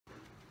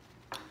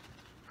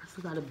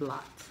So got it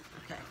blocked.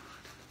 Okay.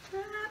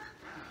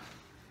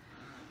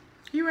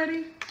 You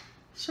ready?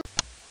 Sure.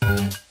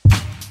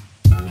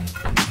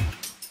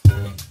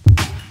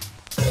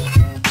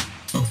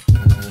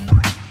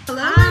 Hello,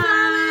 my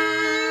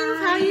darlings.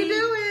 How you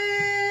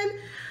doing?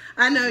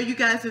 I know you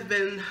guys have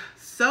been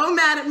so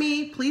mad at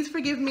me. Please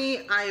forgive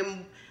me. I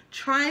am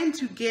trying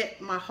to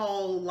get my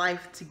whole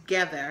life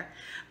together,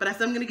 but I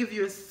said I'm gonna give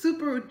you a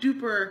super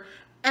duper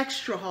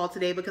extra haul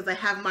today because I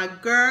have my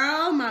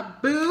girl, my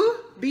boo,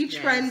 Be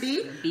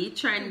Trendy. Yes, Be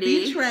Trendy.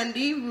 Be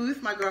Trendy,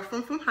 Ruth, my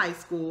girlfriend from high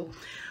school.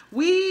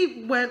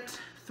 We went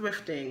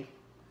thrifting.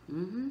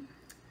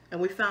 And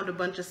we found a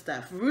bunch of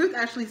stuff. Ruth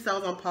actually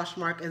sells on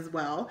Poshmark as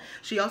well.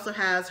 She also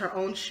has her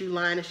own shoe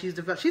line, and she's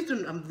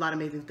doing a lot of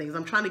amazing things.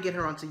 I'm trying to get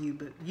her onto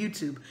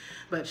YouTube,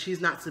 but she's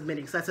not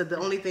submitting. So I said the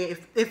only thing,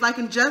 if I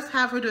can just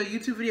have her do a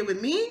YouTube video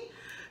with me,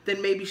 then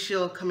maybe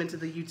she'll come into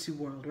the YouTube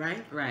world,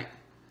 right? Right.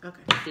 Okay.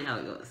 See how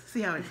it goes.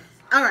 See how it goes.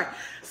 All right.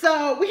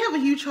 So we have a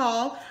huge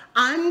haul.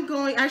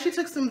 I actually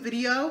took some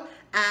video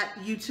at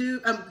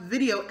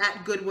video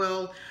at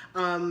Goodwill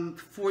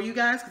for you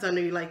guys because I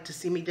know you like to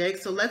see me dig.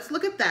 So let's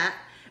look at that.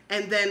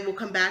 And then we'll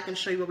come back and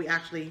show you what we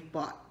actually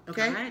bought.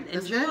 Okay? All right.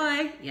 That's Enjoy.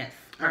 good? Yes.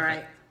 All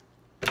right.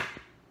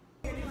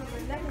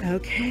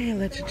 Okay,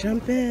 let's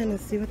jump in and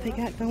see what they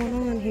got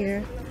going on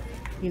here.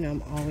 You know,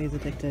 I'm always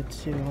addicted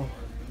to,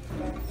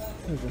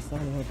 what is this? I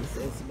don't know what this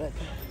is, but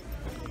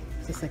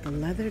is this like a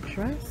leather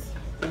dress?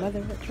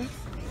 Leatherette dress?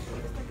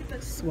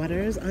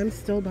 Sweaters. I'm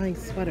still buying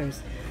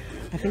sweaters.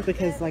 I think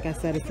because, like I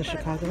said, it's a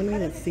Chicago one.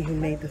 Let's see who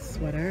made this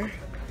sweater.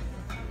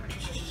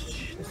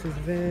 This is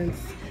Vince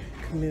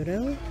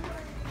Camuto.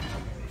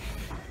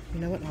 You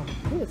know what?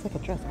 Oh, it's like a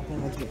dress. I'll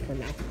hold on to it for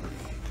now.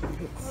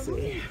 Let's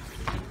see.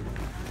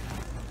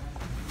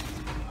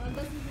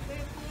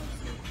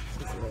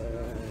 This is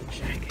a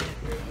jacket.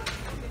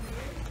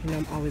 You know,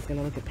 I'm always going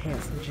to look at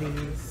pants and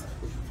jeans.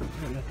 I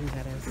don't know who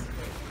that is.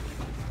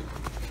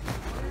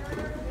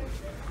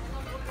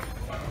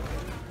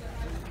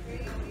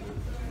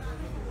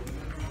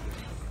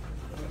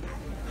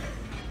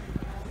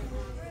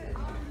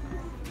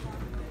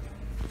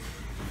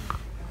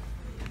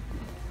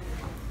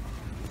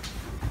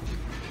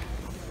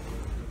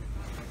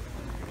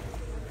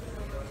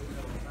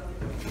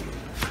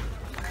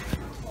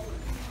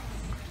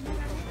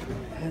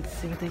 Let's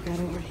see what they got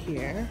over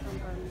here.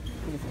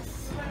 What is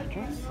this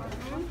dress?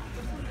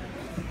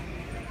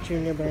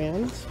 Junior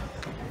brand.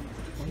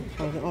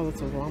 Oh,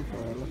 it's a romper,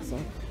 it looks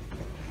like.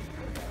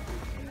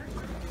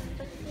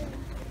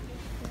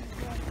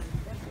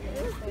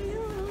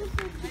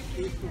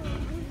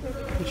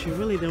 What you're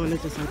really doing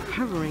is just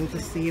uncovering to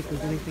see if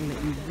there's anything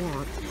that you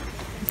want.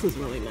 This is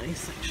really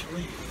nice,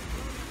 actually.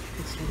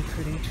 It's really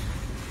pretty.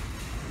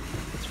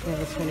 It's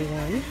Forever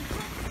 21.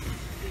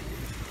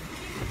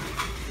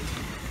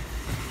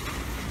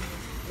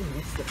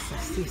 What's this? I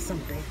see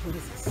something. What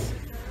is this?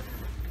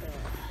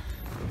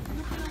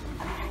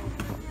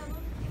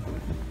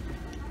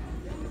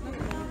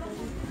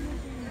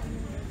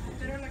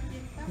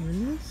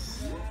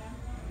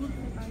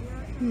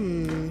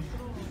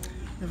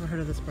 Never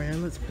heard of this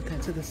brand. Let's put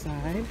that to the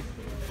side.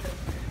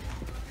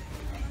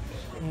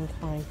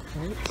 Incline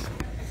coat.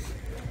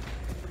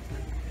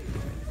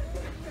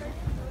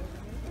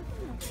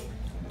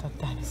 The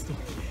Dynasty.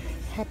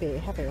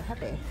 Happy.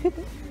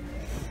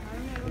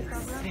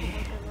 Let's see.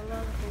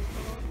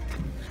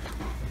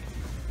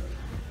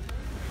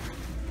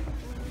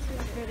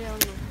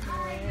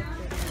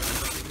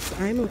 So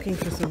I'm looking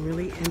for some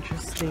really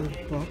interesting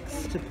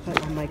books to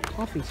put on my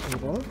coffee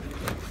table.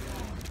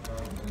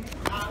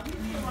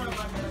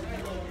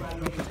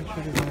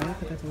 Architecture design,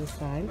 put that to the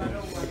side.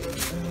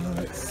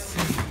 Let's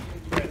see.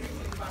 I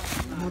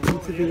want them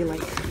to be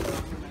like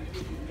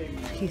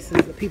pieces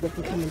that people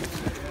can come and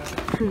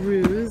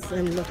peruse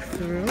and look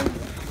through.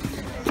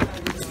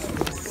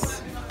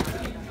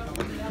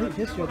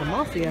 History of the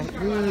Mafia.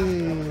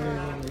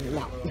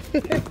 No.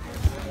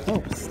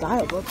 Oh,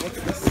 style book.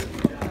 What's this?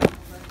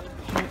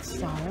 Hat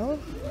style.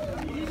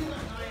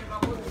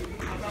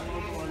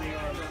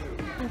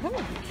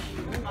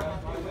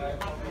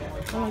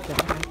 I like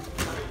that.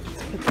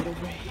 Let's put that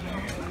over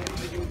here.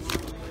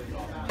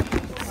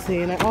 Let's see,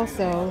 and I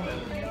also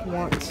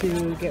want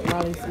to get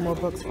Riley some more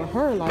books for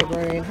her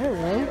library in her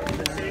room.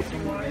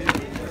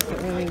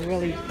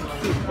 Really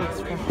cute books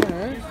for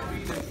her.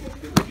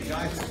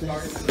 What's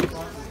this?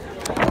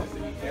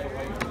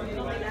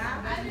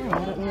 Oh, I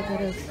don't know what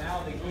that is.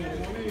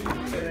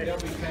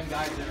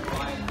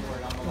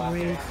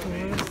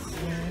 Rainforest.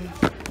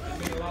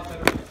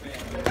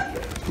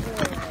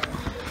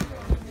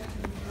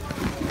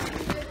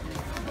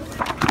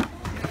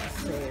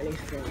 See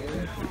anything.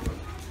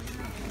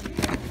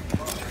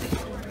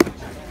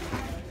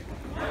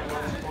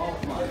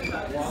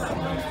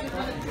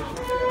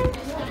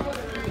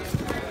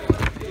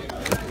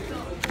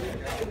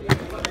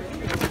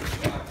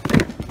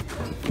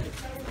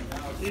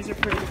 These are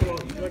pretty cool.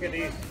 Look at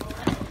these.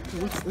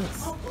 What's this?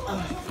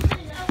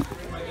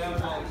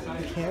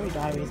 The Carrie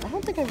Diaries. I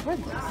don't think I've read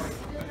this.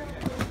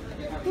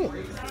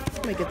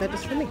 Let me get that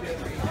just for me.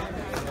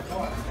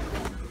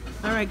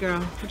 All right, girl.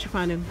 What you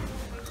finding?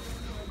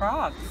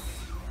 Frogs.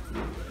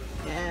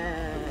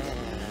 Yes.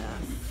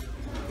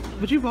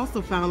 But you've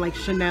also found like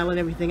Chanel and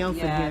everything else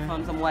in Yeah, here. I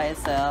found some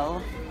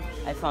YSL.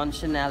 I found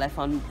Chanel. I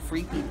found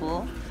Free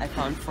People. I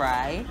found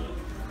Fry.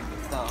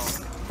 So.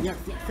 Yes,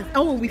 yes, yes.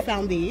 Oh, we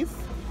found these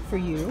for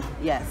you.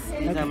 Yes,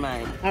 these are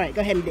mine. All right,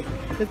 go ahead and dig.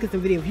 Let's get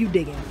some video of you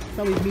digging. It's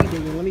always me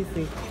digging. Let me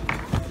see.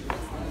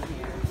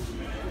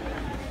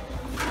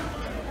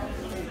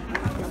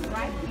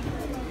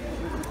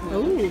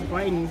 Oh,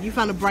 Brighton. You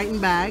found a Brighton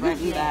bag?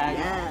 Brighton bag.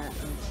 Yes.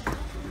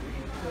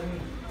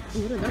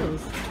 Ooh, what are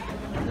those?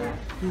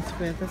 These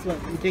Smith. That's what?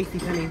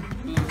 JCPenney.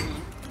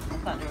 I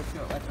thought they were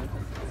pure Western.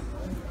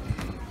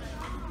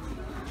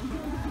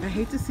 I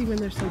hate to see when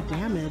they're so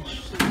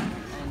damaged. I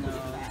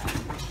know.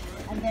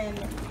 And then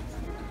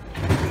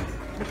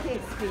the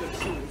kids' favorite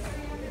shoes.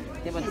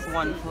 Yeah, but it's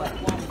 1 foot.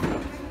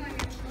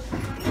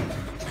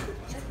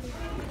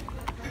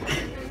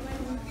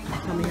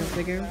 Tell me how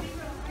bigger.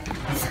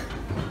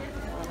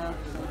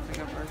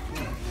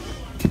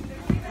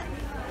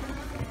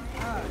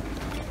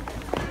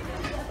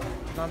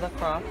 Another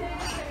crop.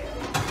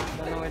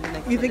 Don't know where the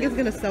next You think one it's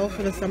gonna sell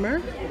for the summer?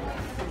 is.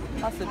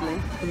 Possibly.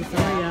 For the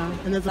summer, yeah.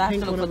 And there's So a I have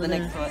pink to look one for over the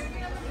there. next one.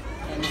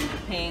 And then the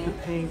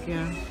pink. Pink,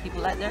 yeah.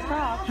 People like their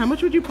crop. How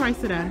much would you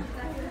price it at?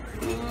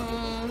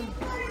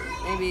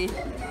 Maybe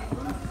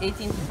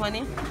 18 to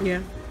 20.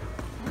 Yeah.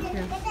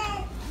 Yeah.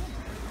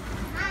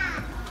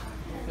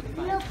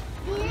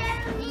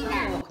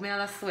 Oh, may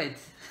I sweat?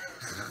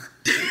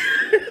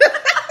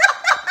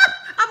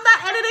 I'm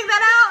not editing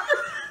that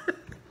out.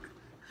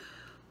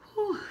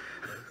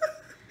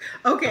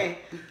 Okay.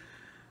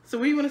 So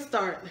where you want to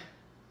start?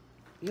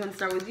 You want to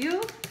start with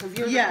you? Because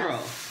you're Yes. the pro.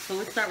 So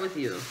let's start with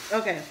you.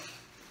 Okay.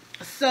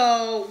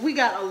 So we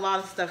got a lot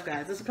of stuff,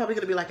 guys. This is probably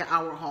going to be like an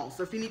hour haul.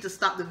 So if you need to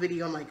stop the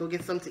video and like go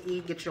get something to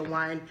eat, get your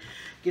wine,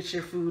 get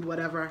your food,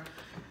 whatever,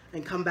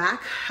 and come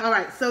back. All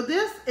right. So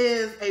this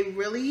is a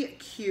really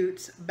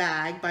cute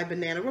bag by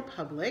Banana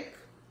Republic.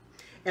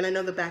 And I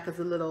know the back is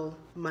a little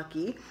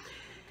mucky.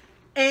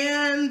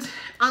 And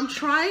I'm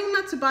trying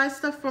not to buy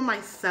stuff for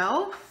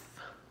myself.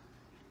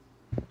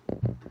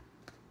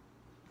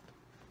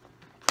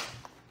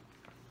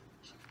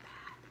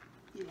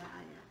 Yeah,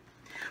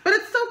 but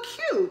it's so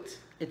cute.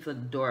 It's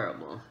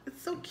adorable.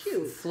 It's so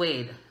cute.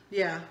 Suede.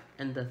 Yeah.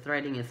 And the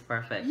threading is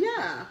perfect.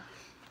 Yeah.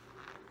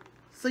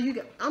 So you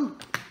get,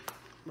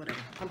 whatever.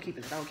 I'm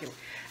keeping it. I don't care.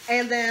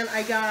 And then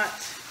I got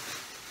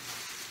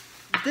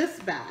this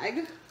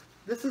bag.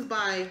 This is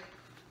by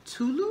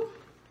Tulu.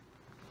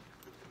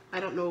 I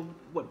don't know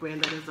what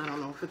brand that is. I don't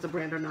know if it's a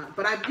brand or not.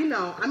 But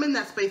I'm in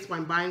that space where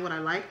I'm buying what I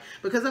like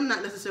because I'm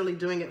not necessarily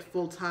doing it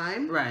full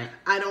time. Right.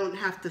 I don't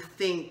have to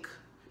think,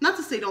 not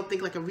to say don't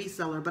think like a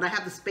reseller, but I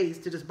have the space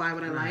to just buy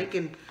what I like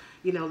and,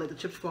 let the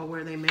chips fall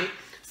where they may.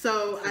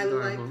 So I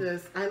like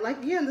this. I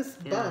like, this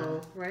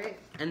bow, right?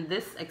 And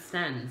this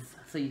extends,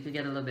 so you could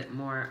get a little bit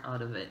more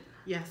out of it.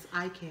 Yes,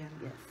 I can.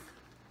 Yes.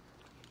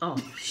 Oh,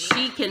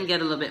 she can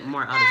get a little bit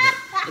more out of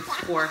it. It's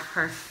for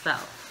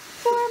herself.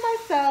 For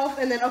myself.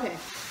 And then, okay.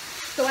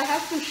 So I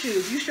have some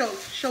shoes. You show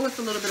us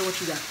a little bit of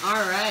what you got.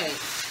 All right.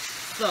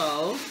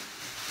 So,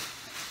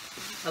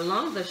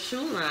 along the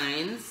shoe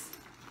lines,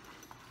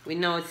 we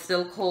know it's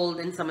still cold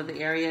in some of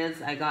the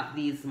areas. I got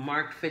these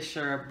Mark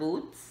Fisher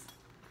boots.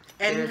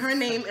 And her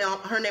name on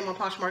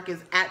Poshmark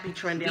is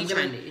 @BeTrendy. I'm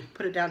gonna Trendy.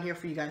 put it down here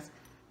for you guys.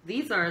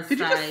 These are Did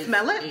you size just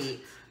smell it?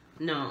 8.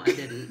 No, I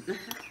didn't.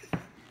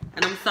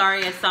 And I'm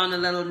sorry I sound a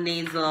little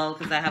nasal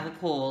because I have a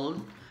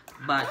cold.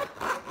 But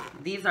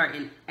these are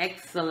in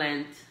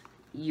excellent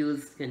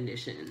used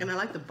condition. And I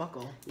like the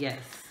buckle.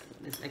 Yes,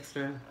 this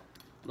extra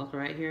buckle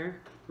right here,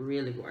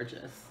 really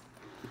gorgeous.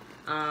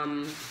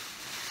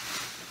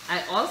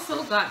 I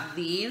also got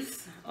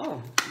these.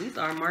 Oh, these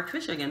are Mark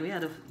Fisher again. We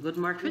had a good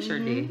Mark Fisher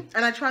day.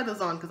 And I tried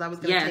those on because I was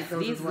going to take those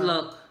these as well.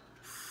 look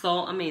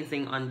so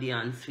amazing on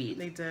Dion's feet.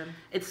 They did.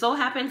 It so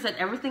happens that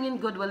everything in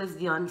Goodwill is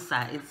Dion's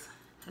size,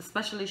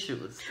 especially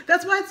shoes.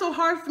 That's why it's so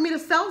hard for me to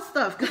sell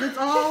stuff because it's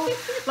all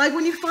like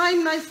when you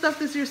find nice stuff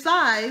that's your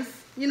size,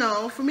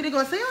 for me to go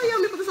and say, oh yeah,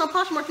 let me put this on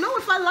Poshmark. No,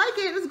 if I like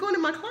it, it's going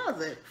in my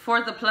closet.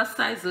 For the plus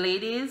size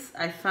ladies,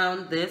 I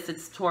found this.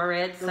 It's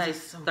Torrid,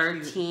 size so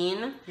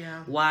 13,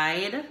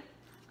 wide.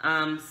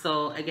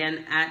 So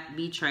again,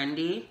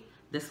 @BeTrendy.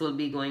 This will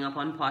be going up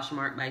on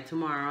Poshmark by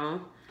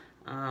tomorrow.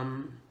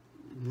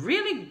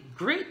 Really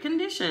great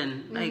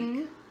condition.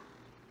 Like,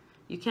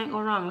 you can't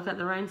go wrong. Look at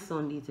the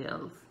rhinestone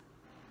details.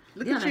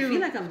 Look Yeah, at I you.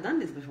 feel like I've done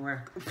this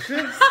before.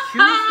 Excuse me?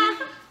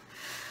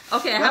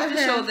 Okay, I Go have to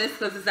ahead. show this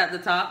because it's at the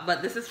top,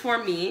 but this is for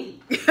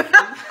me.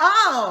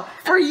 Oh,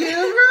 for you?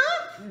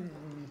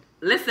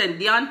 Listen,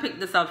 Dion picked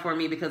this out for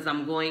me because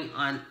I'm going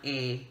on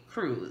a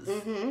cruise.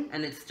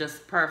 And it's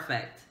just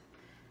perfect.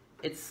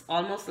 It's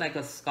almost like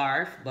a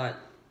scarf, but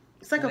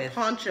It's like a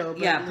poncho.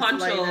 But yeah, it's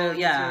poncho, lighter,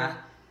 yeah.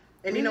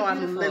 And Really I'm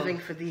beautiful. living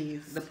for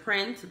these. The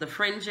print, the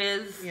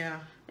fringes. Yeah.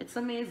 It's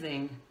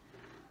amazing.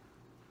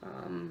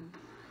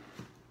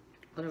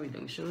 What are we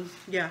doing? Shoes?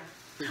 Yeah.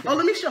 Oh,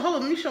 let me show. Hold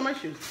on, let me show my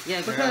shoes.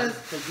 Yeah, girl,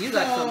 because you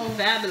got some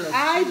fabulous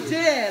I shoes.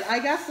 did. I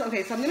got some.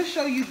 Okay, so I'm gonna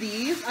show you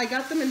these. I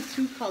got them in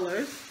 2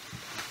 colors.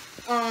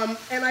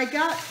 And I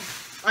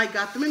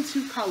got them in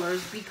 2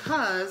 colors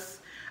because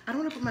I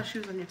don't want to put my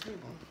shoes on your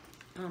table.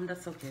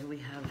 That's okay. We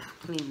have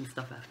clean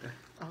stuff after.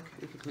 Okay.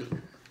 We can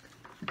clean.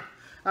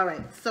 All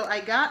right. So I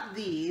got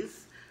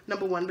these.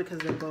 Number 1 because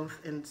they're both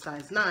in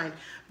size 9.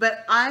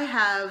 But I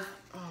have.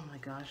 Oh my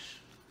gosh.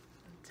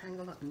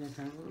 Tangle up.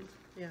 Tangled?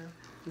 Yeah.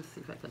 Let's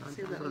see if I can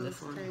See that untangle one this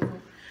is one.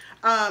 tangled.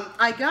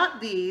 I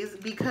got these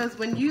because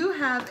when you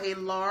have a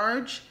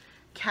large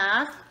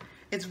calf,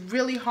 it's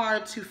really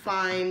hard to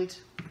find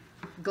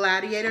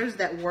gladiators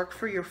that work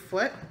for your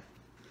foot.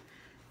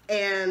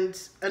 And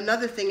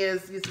another thing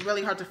is, it's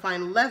really hard to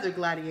find leather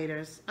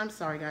gladiators. I'm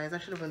sorry, guys. I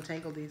should have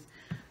untangled these.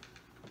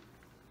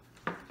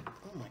 Oh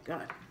my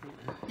God.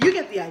 You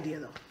get the idea,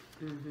 though.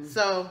 Mm-hmm.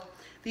 So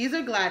these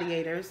are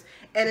gladiators.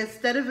 And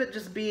instead of it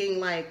just being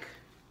like,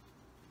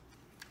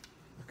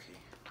 okay,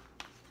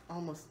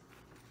 almost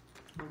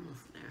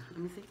there. Let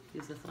me see.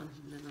 Use this one,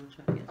 and then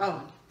I'll try again.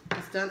 Oh,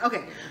 it's done?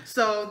 Okay,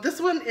 so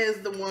this one is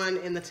the one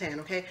in the tan,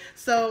 okay?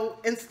 So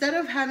instead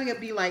of having it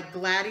be like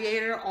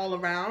gladiator all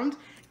around,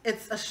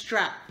 it's a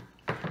strap.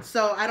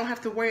 So I don't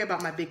have to worry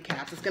about my big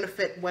calf. It's gonna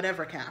fit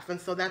whatever calf. And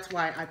so that's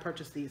why I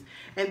purchased these.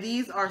 And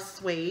these are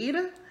suede,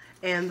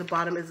 and the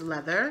bottom is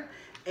leather.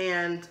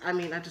 And I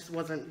mean, I just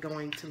wasn't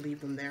going to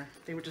leave them there.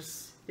 They were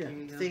just, yeah,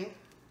 see?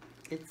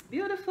 It's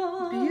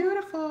beautiful.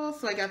 Beautiful.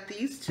 So I got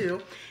these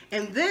 2.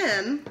 And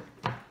then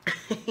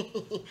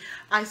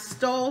I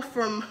stole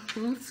from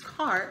Ruth's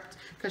cart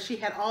because she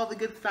had all the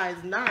good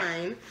size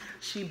 9.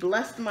 She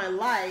blessed my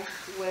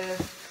life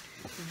with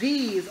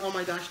these. Oh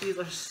my gosh, these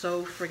are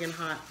so friggin'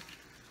 hot.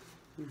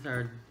 These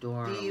are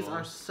adorable. These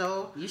are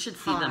so You should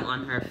see hot. them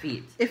on her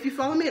feet. If you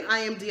follow me at I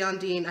am Dion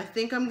Dean, I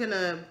think I'm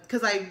gonna,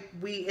 because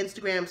we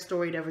Instagram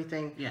storied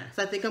everything. Yeah.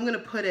 So I think I'm gonna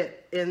put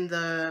it in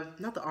the,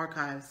 not the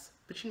archives,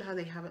 but you know how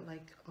they have it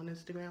like on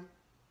Instagram?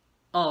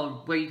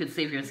 Oh, where you could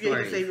save your stories. Yeah,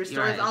 you can save your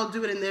stories. Right. I'll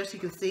do it in there so you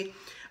can see.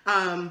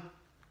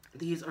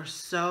 These are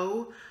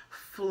so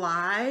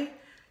fly.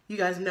 You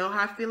guys know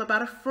how I feel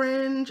about a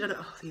fringe. And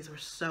oh, these are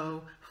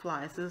so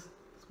fly. This is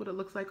what it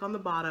looks like on the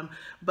bottom.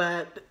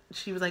 But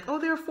she was like, oh,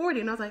 they're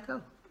 40. And I was like,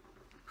 oh,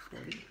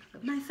 40.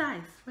 My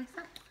size. My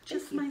size.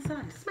 Just my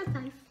size. It's my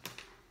size.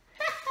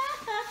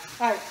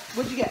 All right,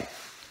 what'd you get?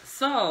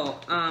 So,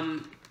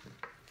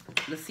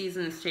 the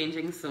season is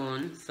changing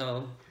soon,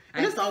 so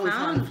And it's always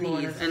hot in found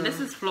Florida, these. so- And this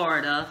is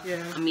Florida.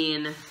 Yeah. I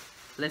mean,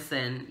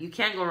 listen, you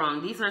can't go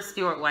wrong. These are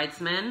Stuart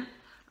Weitzman,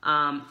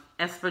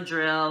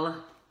 espadrille.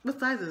 What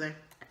size are they?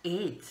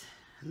 8.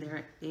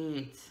 They're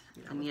 8.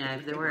 And yeah,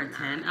 if they were a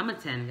 10, I'm a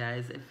 10,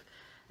 guys.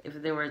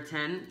 If they were a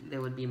 10, they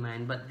would be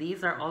mine. But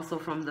these are also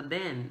from the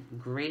bin.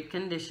 Great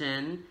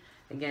condition.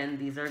 Again,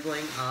 these are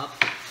going up.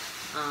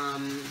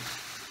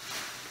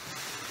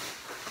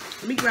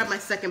 Let me grab my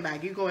second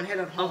bag. You go ahead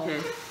and haul.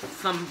 Okay,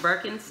 some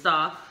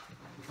Birkenstock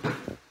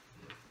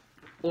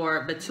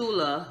or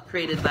Betula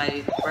created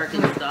by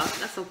Birkenstock.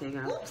 That's okay,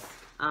 guys.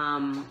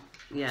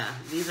 Yeah,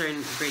 these are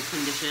in great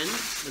condition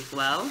as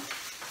well.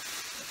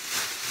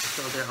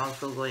 So they're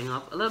also going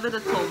up. A little bit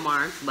of toe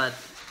marks, but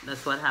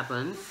that's what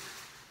happens,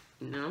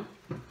 you know.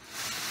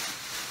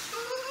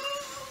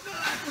 Oh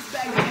God, this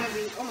bag is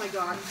heavy. Oh my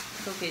God.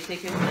 It's okay,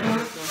 take your time. Don't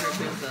hurt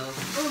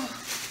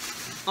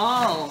yourself.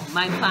 Oh,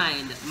 my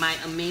find. My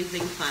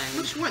amazing find.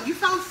 Which one? You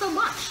found so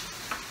much.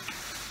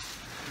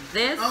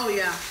 This Oh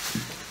yeah.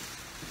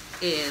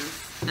 is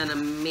an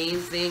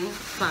amazing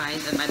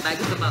find, and my bag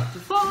is about to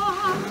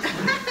fall.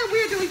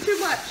 We're doing too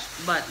much.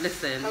 But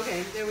listen,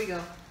 Okay, there we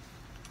go.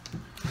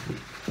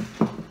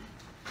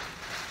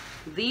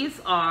 these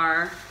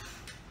are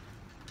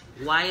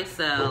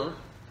YSL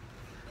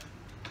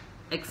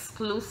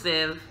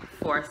exclusive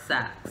for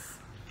Saks.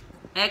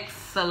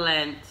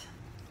 Excellent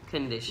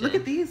condition. Look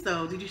at these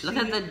though. Did you see? Look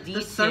at the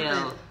detail.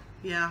 serpent.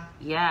 Yeah,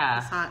 Yeah,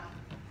 it's hot.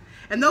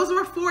 And those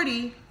were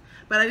 40,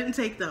 but I didn't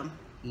take them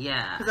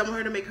yeah. because I want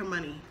her to make her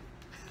money.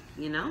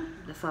 You know,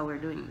 that's why we're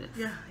doing this.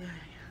 Yeah.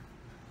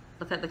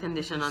 Look at the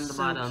condition on the So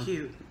bottom.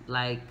 cute.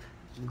 Like,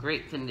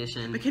 great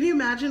condition. But can you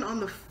imagine on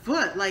the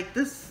foot, like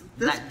this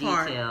That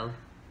part? detail.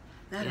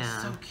 That is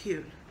Yeah. so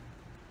cute.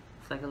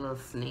 It's like a little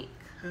snake.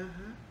 Uh-huh.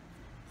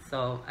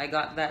 So I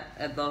got that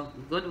at the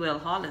Goodwill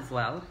haul as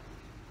well.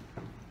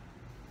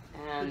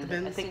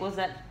 And I think, was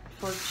that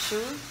for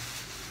shoes?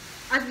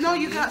 I know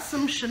you got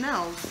some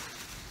Chanel's.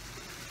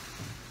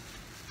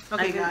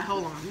 Okay, guys,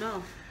 hold on.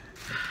 No.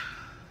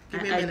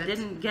 Give me a I minute.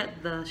 didn't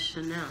get the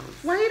Chanel's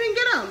Why you didn't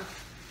get them?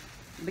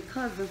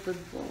 because of the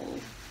gold.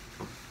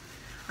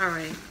 All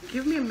right,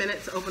 give me a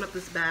minute to open up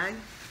this bag.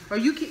 Or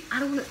you keep. I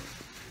don't want to.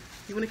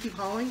 You want to keep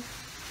hauling?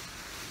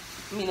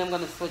 I mean, I'm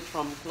gonna switch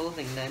from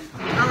clothing then.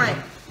 All right,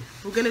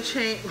 we're gonna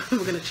change.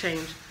 We're gonna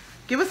change.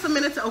 Give us a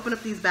minute to open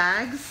up these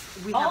bags.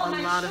 We have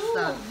a lot of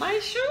stuff. My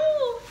shoe.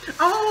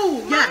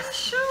 Oh yes, My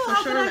shoe. For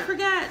How sure could I that.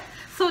 forget?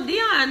 So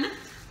Dion,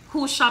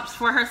 who shops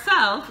for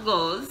herself,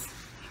 goes,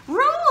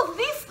 Ruth,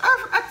 these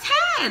are a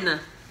 10.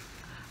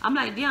 I'm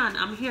like, Dion,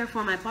 I'm here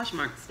for my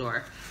Poshmark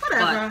store.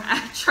 Whatever. But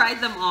I tried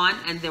them on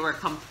and they were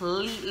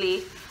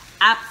completely,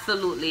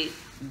 absolutely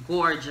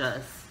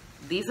gorgeous.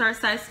 These are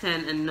size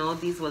 10 and no,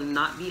 these will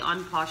not be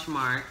on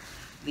Poshmark.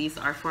 These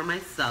are for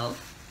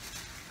myself.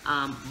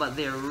 But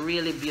they're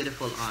really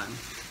beautiful on.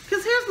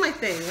 Because here's my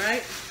thing,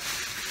 right?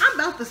 I'm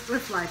about this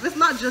thrift life. It's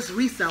not just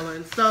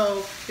reselling. So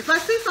if I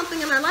see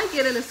something and I like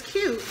it and it's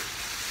cute,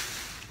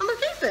 I'm gonna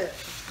keep it.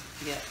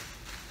 Yeah.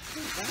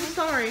 I'm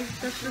sorry.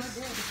 That's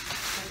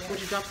just. Would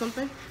you drop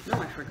something? No,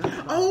 I forgot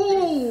about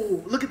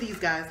Oh, look at these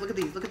guys. Look at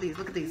these. Look at these.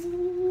 Look at these.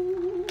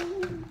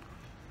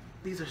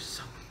 These are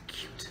so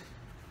cute.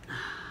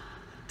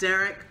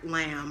 Derek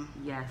Lamb.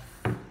 Yes.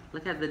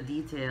 Look at the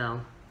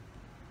detail.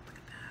 Look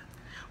at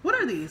that. What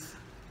are these?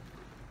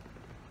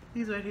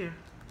 These right here.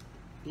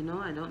 You know,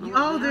 I don't know.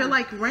 Oh, they're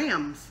like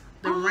rams.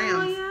 They're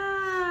rams.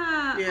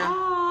 Yeah. Yeah.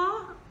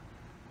 Aw.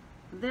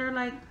 They're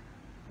like.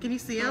 Can you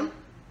see them?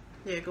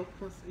 Yeah, go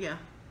close. Yeah.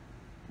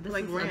 This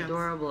Like is rams.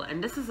 adorable,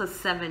 and this is a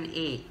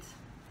 7/8.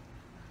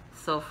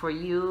 So for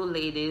you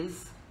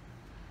ladies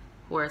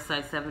who are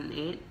size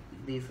 7/8,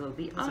 these will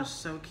be. Those are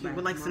so cute. Right.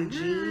 With like some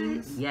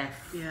jeans. Yes.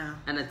 Yeah.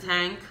 And a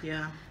tank.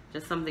 Yeah.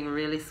 Just something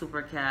really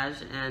super cash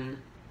and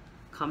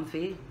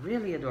comfy.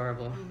 Really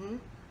adorable.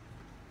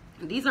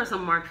 Mm-hmm. These are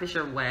some Mark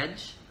Fisher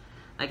wedge.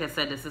 Like I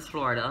said, this is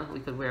Florida. We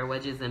could wear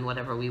wedges in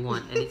whatever we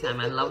want anytime.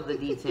 I love the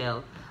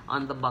detail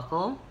on the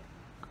buckle.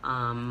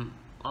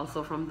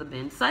 Also from the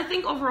bin. So I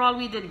think overall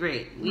we did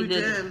great. We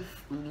did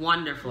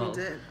wonderful. We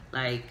did.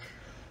 Like,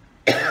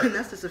 And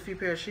that's just a few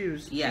pair of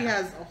shoes. Yeah. She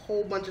has a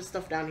whole bunch of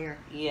stuff down here.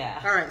 yeah.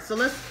 All right, so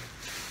let's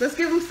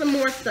give them some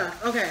more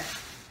stuff. Okay.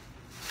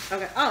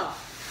 Okay. Oh,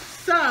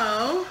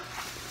 so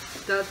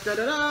da da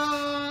da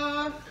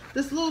da.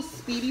 This little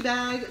Speedy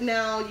bag.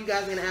 Now you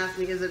guys are gonna ask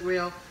me, is it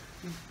real?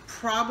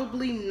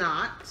 Probably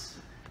not.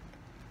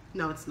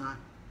 No, it's not.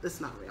 It's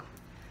not real.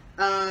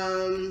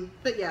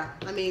 But yeah,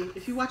 I mean,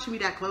 if you're watching me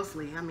that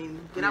closely, I mean,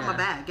 get out my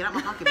bag, get out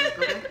my pocketbook,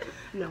 okay?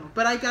 No,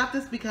 but I got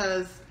this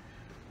because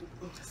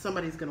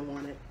somebody's gonna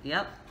want it.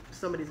 Yep.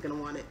 Somebody's gonna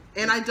want it.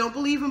 And I don't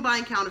believe in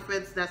buying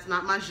counterfeits. That's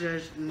not my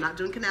zhuzh. I'm not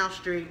doing Canal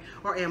Street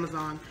or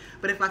Amazon.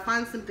 But if I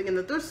find something in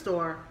the thrift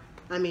store,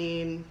 I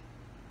mean,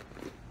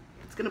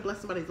 it's gonna bless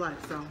somebody's life.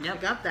 So Yep.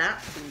 I got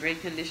that. In great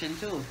condition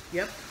too.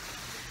 Yep.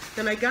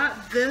 Then I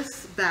got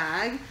this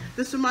bag.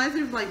 This reminds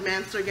me of like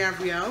Mansour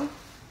Gabrielle.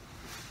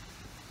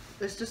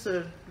 It's just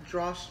a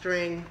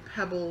drawstring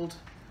pebbled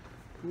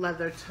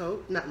leather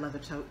tote, not leather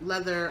tote,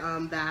 leather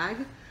bag.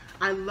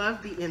 I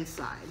love the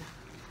inside.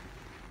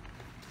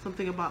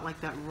 Something about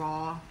like that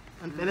raw,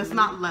 and it's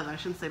not leather. I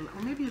shouldn't say,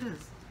 or maybe it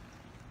is.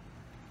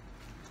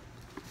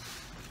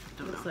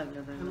 Don't Looks know. like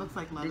leather. It looks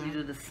like leather. Did you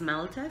do the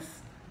smell test?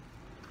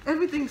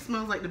 Everything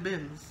smells like the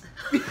bins.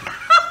 So when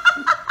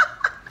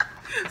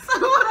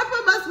I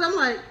put my smell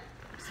like,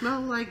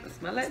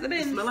 smell like the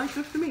bins. Smell like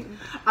thrift to me.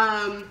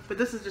 But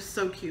this is just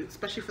so cute,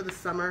 especially for the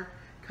summer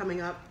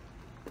coming up.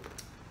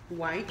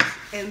 White.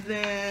 And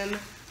then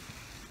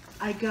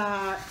I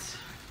got,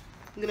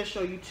 I'm gonna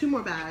show you two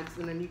more bags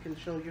and then you can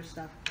show your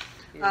stuff.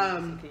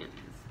 Yeah,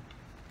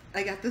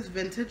 I got this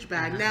vintage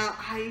bag. Now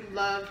I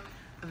love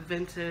a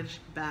vintage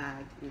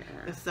bag. Yeah.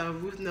 And so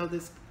Ruth knows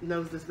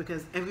this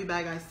because every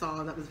bag I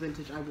saw that was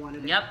vintage, I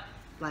wanted it. Yep.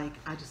 Like,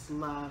 I just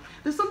love,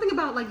 there's something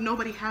about like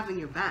nobody having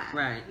your bag.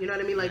 Right. You know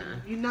what I mean? Like, Yeah.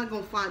 you're not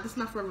gonna find, this is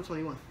not Forever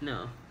 21.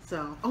 No.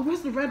 So, oh,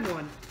 where's the red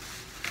one?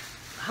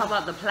 How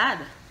about the plaid?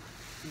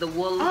 The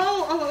wool.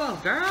 Oh.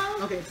 Girl.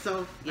 Okay,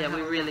 so. Yeah,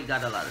 we really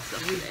got a lot of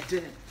stuff We today.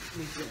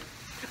 did.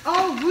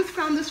 Oh, Ruth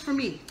found this for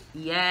me.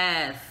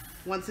 Yes.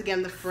 Once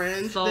again, the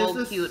fringe. So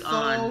this is cute so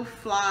on.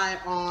 fly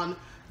on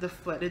the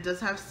foot. It does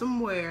have some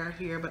wear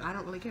here, but I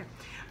don't really care.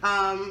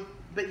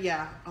 But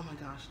yeah, oh my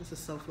gosh, this is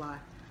so fly.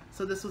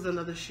 So this was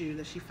another shoe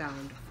that she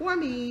found for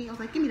me. I was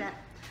like, give me that.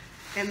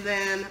 And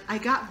then I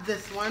got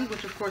this one,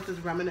 which of course is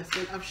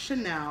reminiscent of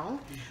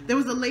Chanel. Mm-hmm. There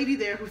was a lady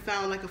there who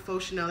found like a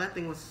faux Chanel. That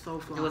thing was so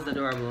fly. It was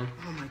adorable.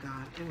 Oh my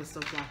God, it was so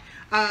fly.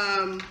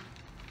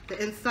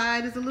 The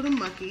inside is a little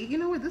mucky. You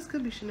know what? This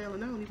could be Chanel,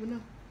 and I don't even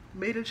know.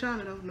 Made in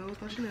China though. No, it's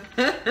not Chanel.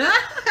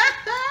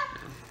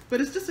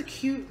 But it's just a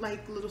cute,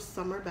 like, little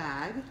summer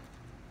bag.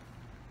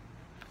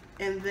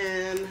 And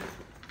then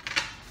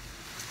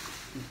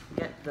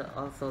Get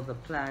also the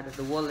plaid,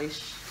 the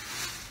woolish.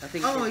 I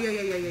think. oh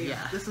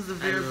yeah. This is the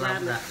Vera I love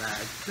Bradley. that bag.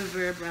 The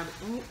Vera Bradley.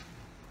 Oh.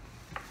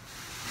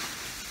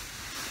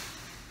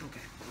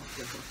 Okay.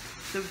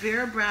 The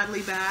Vera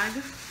Bradley bag.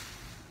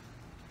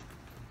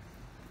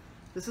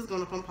 This is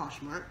going up on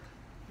Poshmark.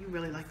 You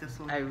really like this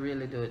one. I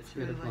really do. It's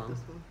really beautiful. like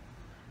this one.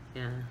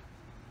 Yeah.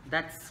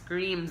 That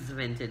screams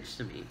vintage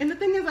to me. And the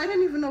thing is, I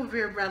didn't even know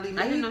Vera Bradley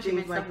made I didn't know she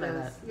things made like stuff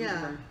like this. that. Yeah.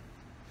 either.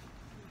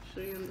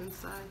 Show you the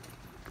inside.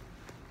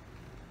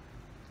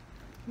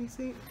 Can you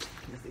see?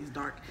 Yes, it's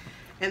dark.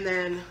 And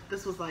then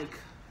this was like,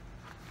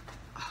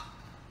 oh,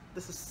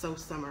 this is so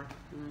summer.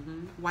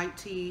 Mm-hmm. White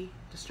tee,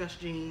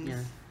 distressed jeans. Yeah.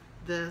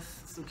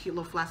 This, some cute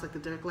little flats like the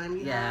Derek Lamb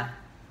you Yeah. have.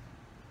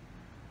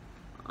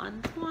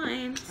 On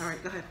point. All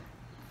right, go ahead.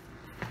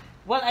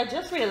 Well, I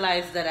just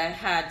realized that I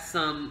had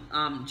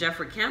some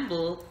Jeffrey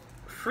Campbell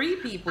free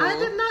people. I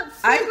did not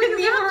see I where didn't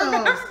you even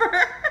got those.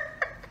 remember.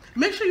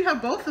 Make sure you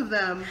have both of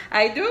them.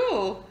 I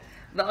do.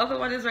 The other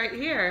one is right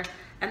here.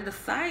 And the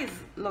size,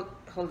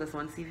 look, hold this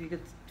one. See if you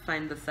could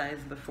find the size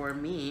before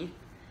me.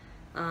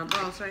 Oh,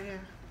 it's right here.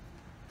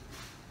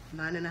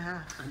 9.5.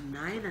 A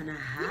 9.5.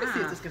 Let me see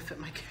if this can fit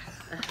my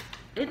cat.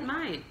 It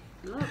might.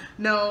 Look.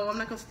 No, I'm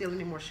not gonna steal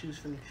any more shoes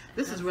from you.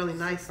 This is really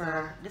nice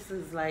though. This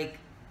is like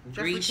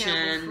Jeffrey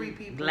Campbell, free Grecian,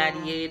 people.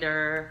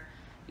 Gladiator,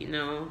 you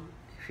know,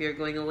 if you're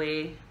going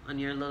away on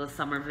your little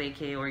summer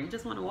vacay or you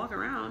just want to walk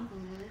around.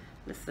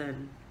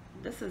 Listen,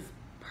 this is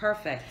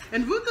perfect.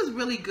 And Ruth is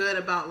really good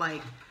about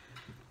like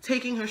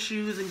taking her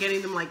shoes and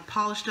getting them like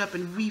polished up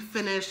and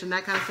refinished and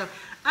that kind of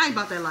stuff. I ain't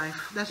about that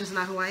life. That's just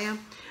not who I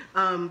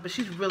am. But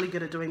she's really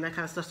good at doing that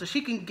kind of stuff. So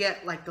she can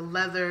get like the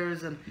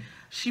leathers and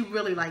she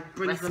really like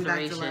brings them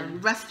back to life.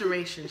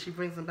 Restoration. She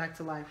brings them back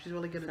to life. She's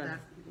really good at that.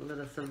 A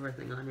little silver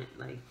thing on it,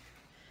 like.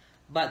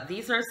 But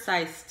these are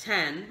size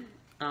 10,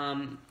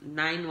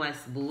 9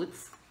 West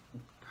boots,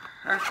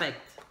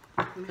 perfect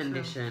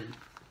condition.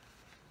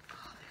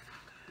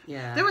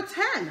 Yeah. They were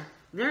 10.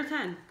 They're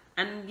 10,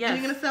 and yes, Are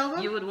you gonna sell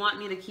them? You would want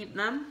me to keep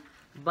them,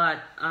 but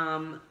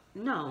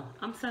no,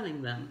 I'm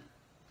selling them.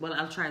 Well,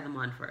 I'll try them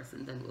on first,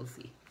 and then we'll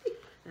see.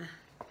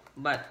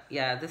 But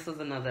yeah, this was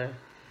another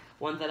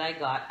one that I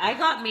got. I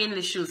got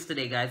mainly shoes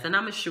today, guys, and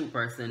I'm a shoe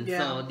person. Yeah,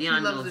 so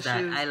Dion knows that.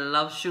 shoes. I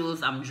love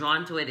shoes. I'm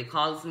drawn to it. It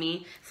calls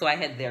me, so I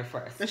head there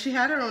first. And she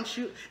had her own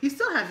shoe. You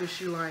still have your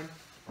shoe line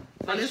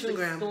My on shoe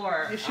Instagram.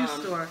 store, Your shoe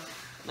store.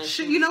 my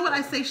You know what?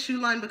 I say shoe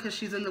line because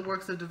she's in the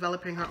works of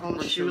developing her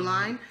own shoe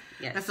line.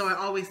 Yes. And so I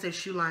always say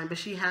shoe line, but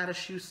she had a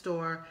shoe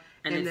store.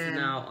 And it's then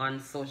now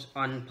on Posh.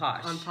 on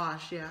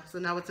Posh, yeah. So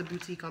now it's a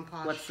boutique on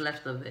Posh. What's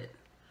left of it?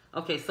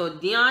 Okay, so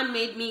Dion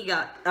made me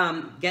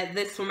get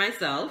this for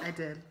myself. I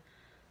did.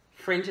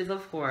 Fringes,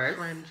 of course.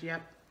 Fringe,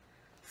 yep.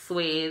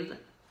 Suede.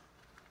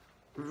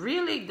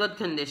 Really good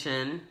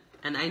condition.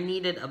 And I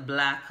needed a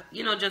black,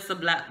 you know, just a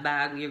black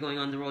bag. You're going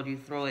on the road, you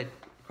throw it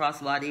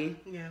crossbody.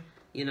 Yeah.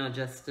 You know,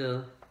 just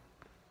to...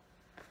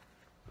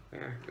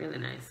 Yeah, really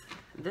nice.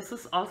 This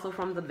is also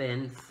from the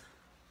bins.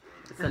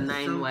 It's a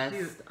 9 so West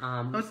cute.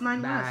 Oh, it's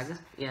 9 bag.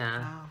 West. Yeah.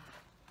 Wow.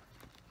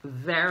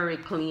 Very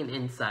clean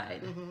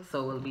inside.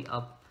 So we'll be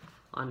up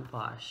on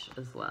Posh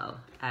as well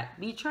at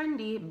Be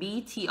Trendy,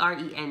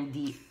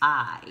 BTRENDI.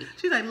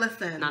 She's like,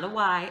 listen. Not a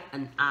Y,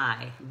 an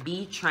I.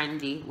 Be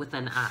Trendy with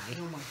an I.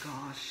 Oh my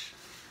gosh.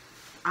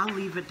 I'll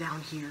leave it down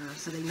here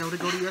so they know to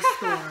go to your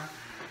store.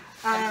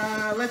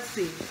 Let's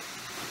see.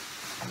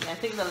 I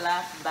think the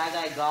last bag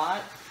I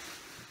got.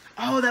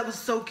 Oh, that was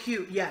so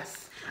cute.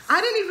 Yes. I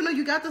didn't even know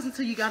you got this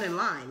until you got in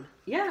line.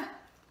 Yeah.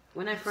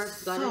 When I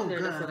first got So in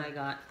there, that's good. what I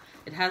got.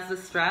 It has the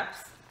straps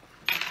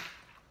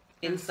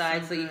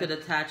inside, so you could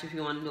attach if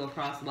you want to do a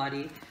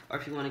crossbody or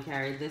if you want to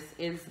carry. This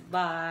is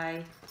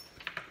by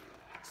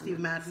Steve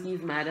Madden. Steve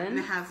And Madden.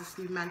 it has the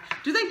Steve Madden.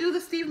 Do they do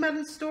the Steve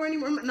Madden store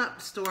anymore?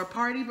 Not store,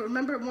 party, but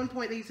remember at one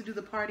point they used to do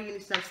the party and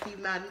used to have Steve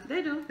Madden?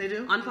 They do. They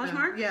do? On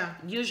Poshmark? Yeah.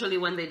 Usually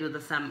when they do the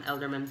Sam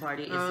Elderman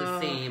party, it's the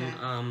same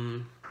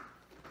okay.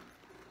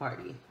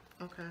 party.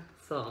 Okay.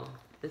 So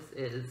this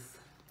is,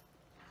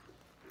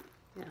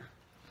 yeah.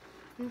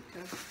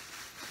 Okay.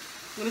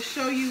 I'm going to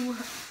show you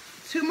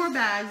 2 more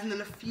bags and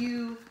then a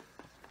few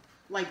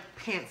like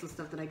pants and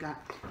stuff that I got.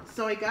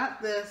 So I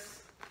got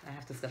this. I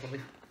have to step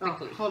away Oh,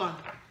 quickly. hold on.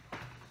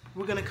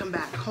 We're going to come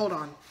back. Hold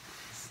on.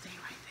 Stay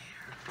right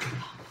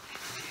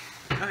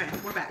there. Okay,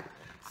 we're back.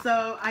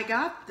 So I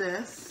got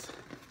this.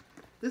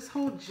 This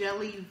whole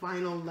jelly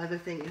vinyl leather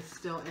thing is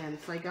still in.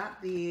 So I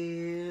got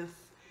these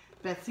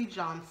Betsy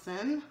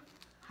Johnson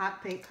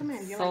hot pink. Come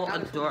in. So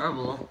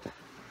adorable.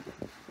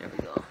 There we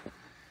go.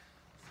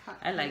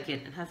 I like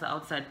it. It has an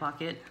outside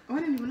pocket. Oh, I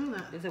didn't even know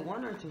that. Is it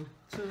 1 or 2?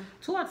 2.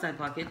 2 outside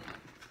pockets.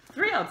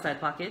 3 outside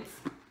pockets.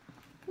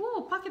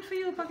 Ooh, pocket for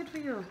you, pocket for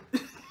you.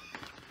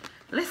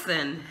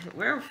 Listen,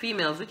 we're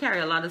females. We carry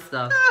a lot of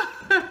stuff.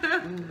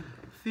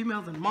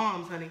 Females and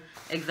moms, honey.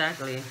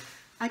 Exactly.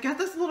 I got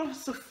this little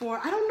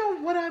Sephora. I don't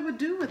know what I would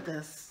do with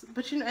this,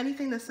 but you know,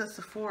 anything that says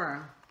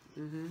Sephora,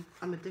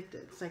 I'm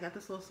addicted. So I got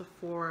this little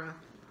Sephora.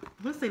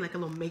 I'm gonna say like a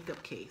little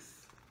makeup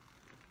case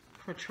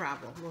for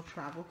travel. A little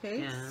travel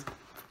case.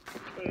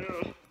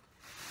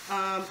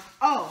 Yeah.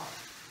 Oh,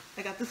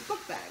 I got this book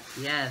bag.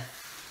 Yes.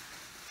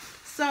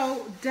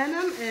 So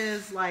denim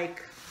is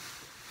like,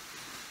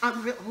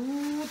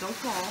 ooh, don't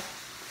fall.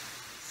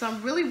 So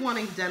I'm really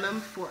wanting denim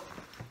for,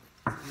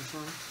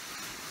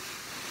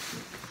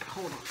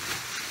 hold on.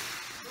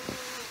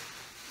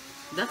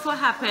 That's what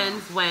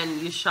happens when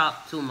you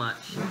shop too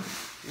much.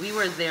 We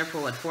were there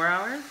for what, 4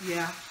 hours?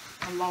 Yeah,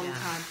 a long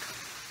time.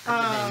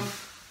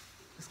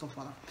 It's gonna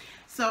fall off.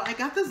 So I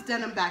got this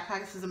denim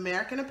backpack. This is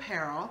American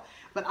Apparel,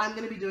 but I'm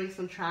gonna be doing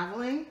some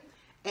traveling,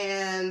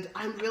 and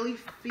I'm really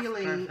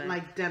feeling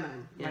like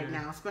denim right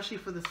now, especially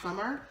for the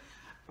summer.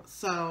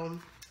 So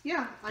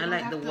yeah, I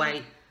like the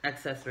white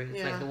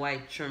accessories, like the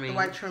white trimming. The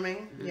white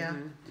trimming, yeah.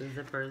 The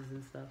zippers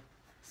and stuff.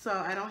 So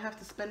I don't have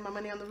to spend my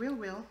money on the real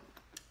wheel.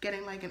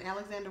 getting like an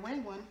Alexander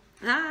Wang one.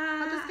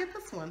 Ah. I'll just get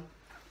this one.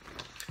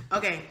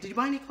 Okay, did you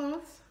buy any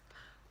clothes?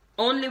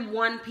 Only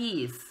one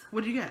piece.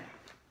 What did you get?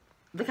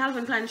 The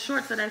Calvin Klein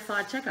shorts that I saw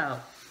at checkout.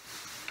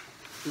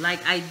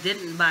 Like, I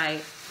didn't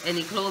buy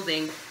any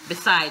clothing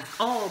besides,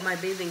 oh, my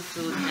bathing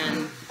suit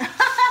and...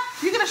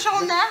 You gonna show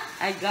them that?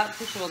 I got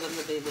to show them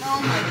the bathing suit.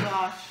 Oh my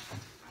gosh.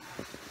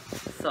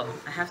 So,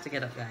 I have to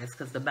get up, guys,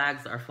 because the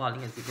bags are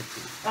falling, as you can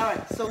see. All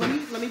right, so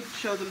let me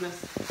show them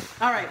this.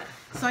 All right,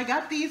 so I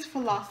got these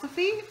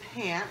Philosophy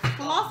pants.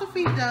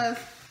 Philosophy does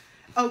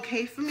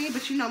okay for me,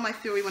 but you know my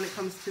theory when it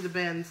comes to the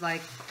bins,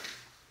 like,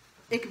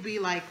 it could be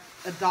like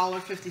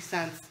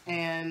 $1.50,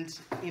 and,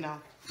 you know,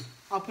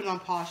 I'll put it on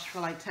Posh for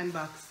like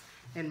 $10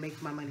 and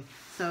make my money.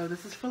 So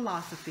this is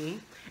Philosophy,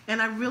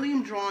 and I really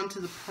am drawn to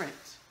the print.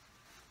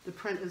 The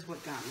print is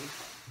what got me.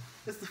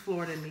 It's the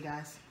Florida in me,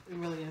 guys. It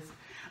really is.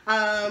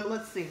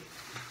 Let's see.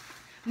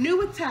 New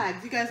with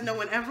tags. You guys know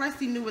whenever I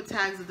see new with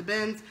tags at the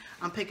bins,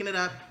 I'm picking it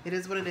up. It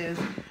is what it is.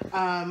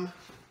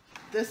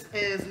 This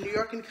is New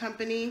York &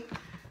 Company.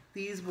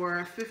 These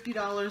were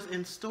 $50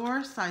 in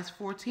store, size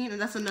 14, and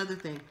that's another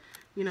thing.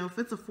 You know, if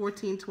it's a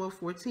 14, 12,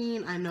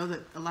 14, I know that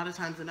a lot of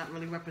times they're not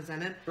really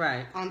represented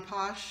on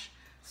Posh.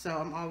 So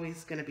I'm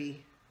always going to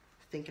be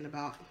thinking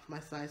about my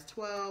size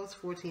 12s,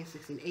 14,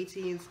 16,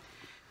 18s,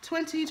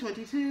 20,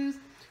 22s.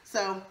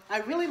 So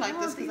I really like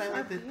this because I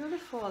like the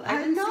beautiful. I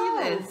didn't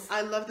know. see this.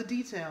 I love the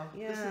detail.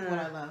 Yeah. This is what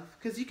I love.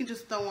 Because you can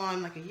just throw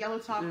on like a yellow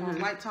top or a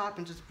white top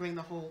and just bring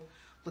the whole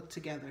look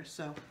together.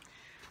 So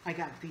I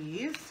got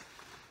these.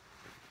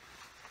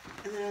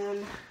 And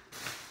then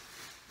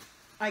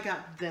I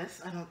got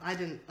this. I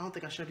don't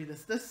think I showed you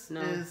this. This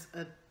is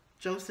a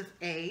Joseph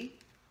A.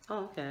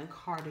 Oh, okay.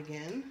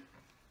 Cardigan.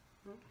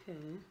 Okay.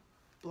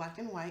 Black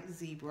and white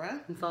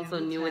zebra. It's also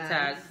new with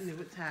tags. New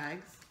with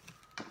tags.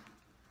 Let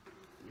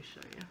me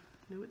show you.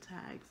 New with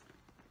tags.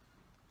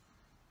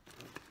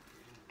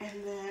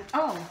 And then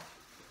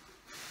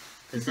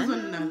this is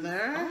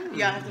another. Oh.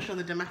 Yeah, I have to show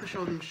the dem. I have to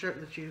show them the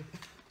shirt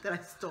that I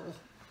stole.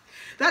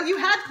 That you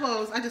had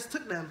clothes. I just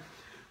took them.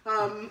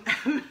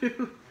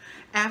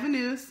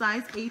 Avenue,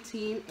 size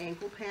 18,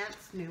 ankle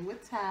pants, new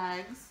with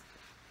tags.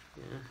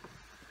 Yeah.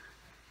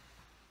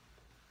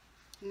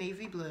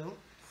 Navy blue.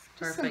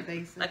 Perfect. Some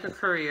basics. Like a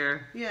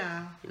courier.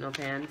 Yeah. You know,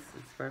 pants.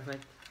 It's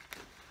perfect.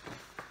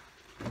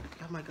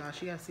 Oh my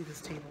gosh, you gotta see this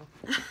table.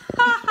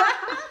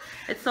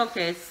 It's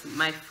okay. It's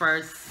my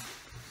first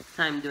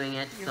time doing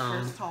it. Your so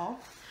first haul?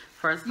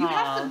 First You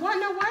haul. have to,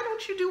 why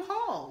don't you do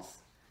hauls?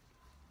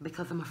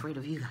 Because I'm afraid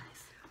of you guys.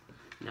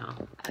 No.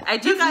 I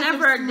just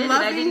never did it.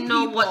 I didn't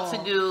know what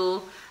to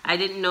do. I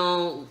didn't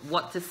know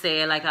what to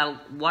say. Like, I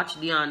watched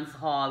Dion's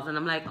hauls and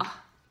I'm like, oh,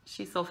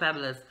 she's so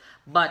fabulous.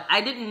 But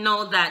I didn't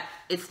know that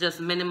it's just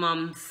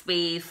minimum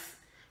space,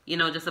 you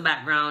know, just a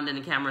background and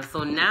a camera.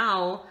 So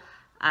now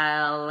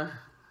I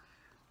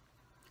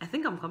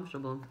think I'm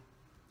comfortable.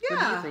 Yeah.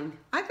 What do you think?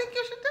 I think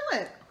you should do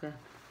it. Okay.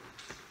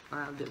 Or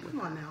I'll do it with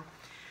Come on now.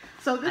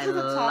 So this is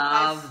a top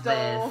I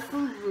stole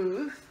from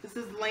Ruth. This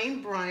is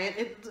Lane Bryant.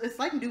 It's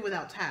like new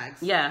without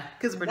tags. Yeah.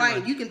 Because white,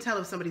 much. You can tell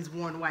if somebody's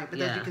worn white, but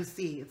as you can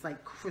see, it's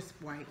like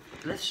crisp white.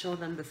 Let's show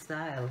them the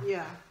style.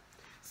 Yeah.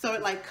 So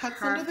it like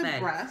cuts under the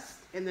breast,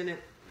 and then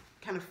it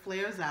kind of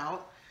flares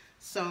out.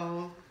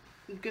 So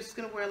I'm just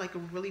gonna wear like a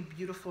really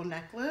beautiful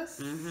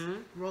necklace.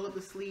 Roll up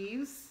the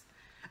sleeves.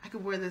 I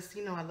could wear this.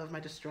 You know, I love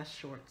my distressed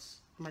shorts.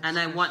 And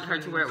I want her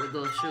to wear it with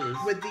those shoes.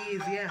 With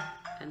these, yeah.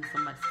 And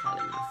somebody's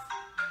calling us.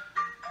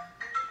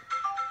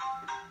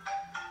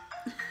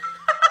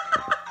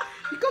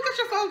 You go get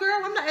your phone,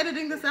 girl. I'm not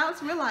editing this out.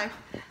 It's real life.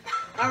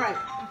 All right.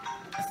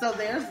 So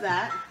there's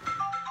that.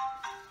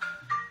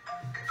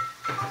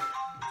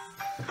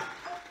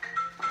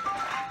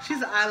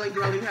 She's an island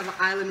girl. You have an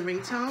island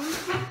ringtone.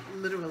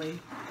 Literally.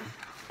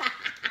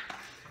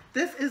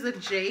 This is a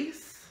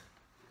Jace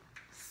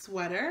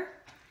sweater.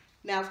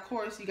 Now, of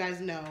course, you guys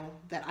know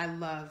that I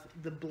love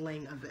the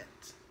bling of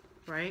it,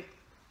 right?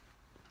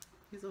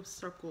 These are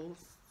circles,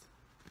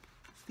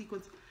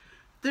 sequins.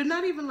 They're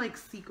not even like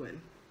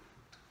sequin,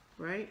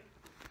 right?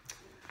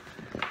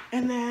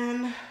 And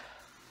then,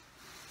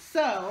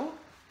 so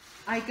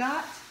I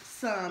got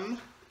some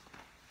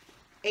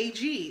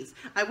AGs.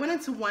 I went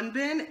into one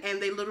bin and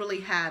they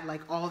literally had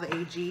like all the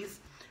AGs.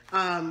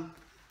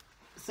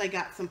 So I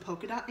got some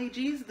polka dot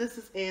AGs. This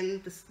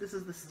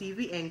is the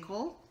Stevie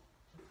ankle.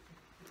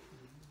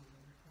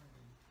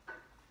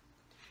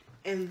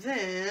 And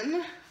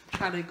then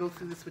try to go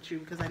through this with you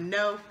because I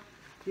know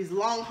these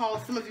long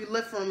hauls, some of you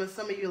live for them and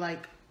some of you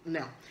like,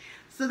 no.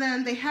 So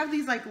then they have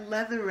these like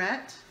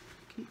leatherette,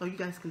 oh, you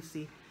guys can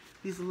see,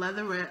 these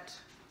leatherette,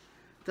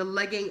 the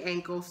legging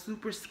ankle,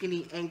 super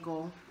skinny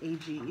ankle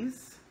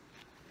AGs.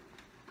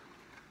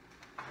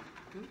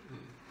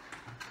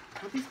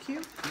 Aren't these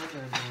cute?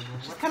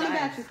 She's coming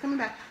back, she's coming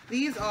back.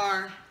 These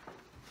are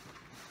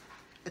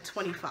a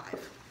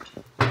 25.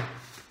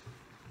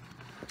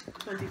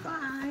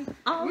 25.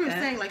 Oh, we were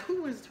saying like,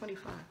 who wears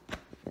 25?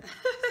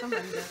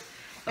 Somebody does.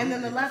 And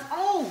then the last,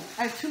 oh,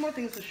 I have two more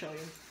things to show you.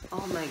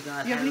 Oh my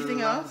God. You have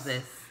anything else?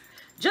 This.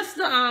 Just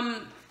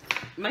the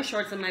My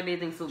shorts and my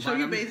bathing suit. Show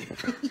your bottom.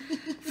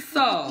 bathing.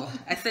 So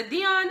I said,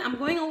 Dion, I'm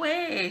going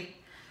away.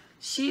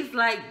 She's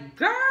like,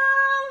 girl,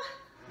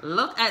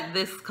 look at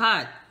this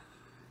cut.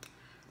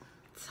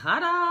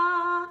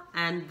 Ta-da!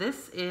 And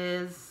this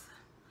is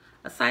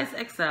a size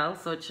XL,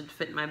 so it should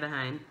fit my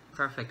behind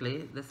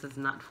perfectly. This is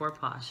not for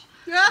posh.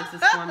 This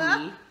is for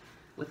me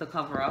with a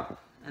cover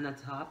up and a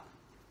top.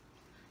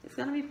 It's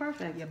gonna be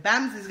perfect. Your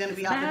Bamsi's gonna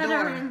be out the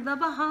door. Better in the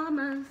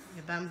Bahamas.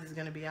 Your Bamsi's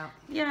gonna be out.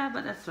 Yeah,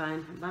 but that's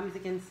fine.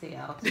 Bamsi can stay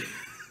out.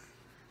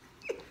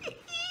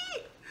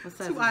 What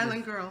size Two is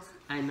Island this? Girls.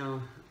 I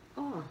know.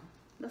 Oh,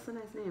 that's a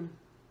nice name.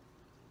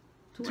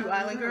 Two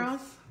Island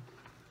Girls.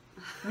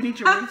 We need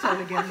your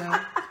ringtone again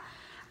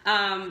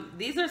though.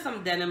 These are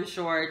some denim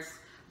shorts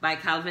by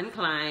Calvin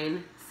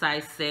Klein,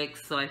 size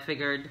 6. So I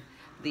figured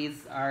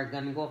these are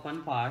gonna go up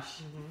on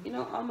posh. You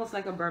know, almost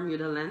like a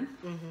Bermuda length.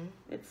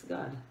 It's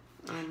good.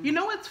 You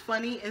know what's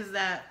funny is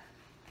that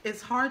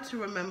it's hard to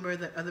remember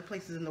that other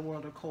places in the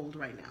world are cold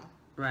right now.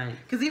 Right.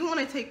 Because even when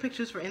I take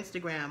pictures for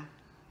Instagram,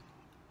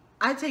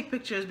 I take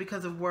pictures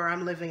because of where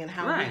I'm living and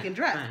how we can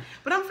dress. Right.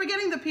 But I'm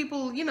forgetting the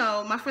people, you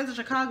know, my friends in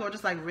Chicago are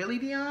just like, really,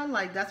 Dion?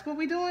 Like, that's what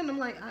we doing? I'm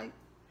like,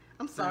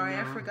 I'm sorry,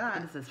 I forgot.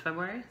 What is this,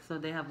 February? So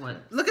they have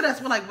what? Look at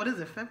us. We're like, what is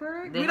it,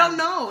 February? They We have don't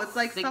know. It's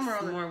like 6 summer.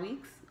 more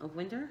weeks of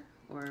winter?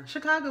 Or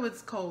Chicago,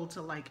 it's cold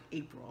till like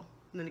April.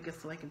 And then it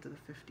gets to like into the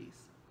 50s.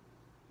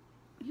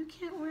 you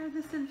can't wear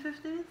this in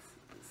 50s?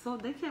 So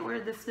they can't wear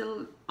this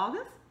till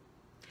August?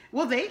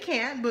 Well, they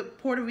can't, but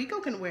Puerto Rico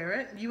can wear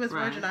it. U.S.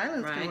 Virgin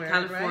Islands can wear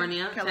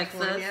California, it, right?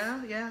 California,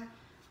 Texas. yeah.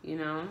 You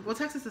know? Well,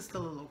 Texas is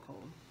still a little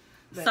cold.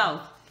 But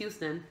South,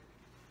 Houston.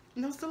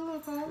 no, still a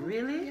little cold.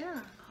 Really? Yeah.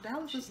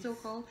 Dallas is still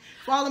cold.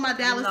 For all of my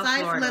Dallasites,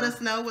 Florida. let us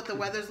know what the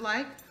weather's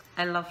like.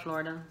 I love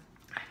Florida.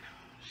 I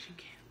know. She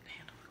can't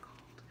handle the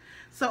cold.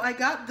 So I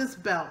got this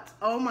belt.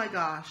 Oh my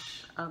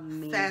gosh.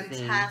 Amazing.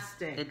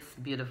 Fantastic. It's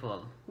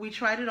beautiful. We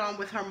tried it on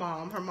with her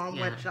mom. Her mom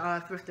Yeah. went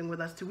thrifting with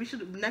us too. We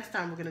should, next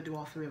time we're going to do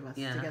all three of us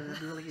Yeah. together.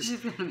 It's really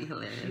She's gonna be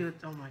hilarious. cute.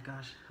 Oh my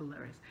gosh,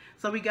 hilarious.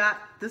 So we got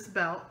this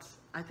belt.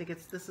 I think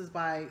this is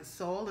by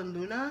Sol and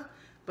Luna,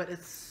 but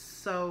it's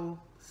so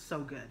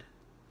good.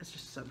 It's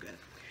just so good.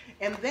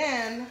 And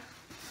then,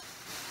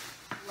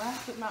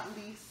 last but not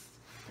least,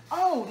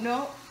 oh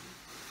no,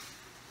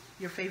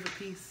 your favorite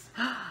piece.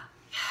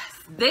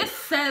 This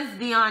says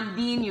Dion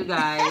Dean, you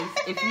guys.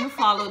 If you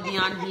follow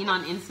Dion Dean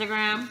on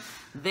Instagram,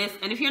 this,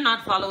 and if you're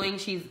not following,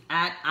 she's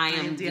at I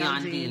am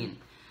Dion Dean.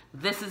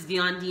 This is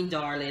Dion Dean,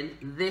 darling.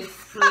 This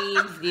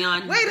screams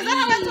Dion Wait, Dean. is that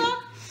how I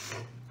talk?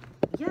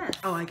 Yes.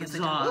 Oh, I guess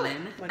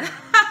darling.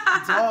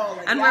 Darling.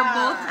 And we're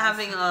both yes.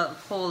 having a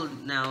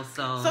cold now,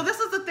 so. So this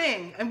is the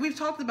thing, and we've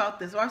talked about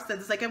this, or I've said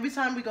this, like every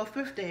time we go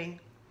thrifting,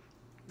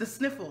 the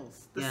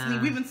sniffles. Yeah.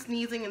 We've been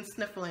sneezing and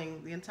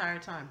sniffling the entire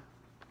time.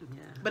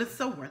 Yeah. But it's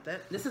so worth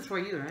it. This is for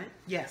you, right?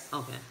 Yes.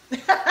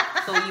 Okay.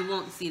 So you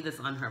won't see this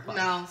on her part.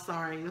 No,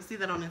 sorry. You'll see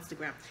that on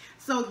Instagram.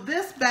 So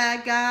this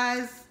bag,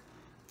 guys,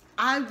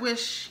 I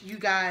wish you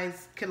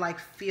guys could like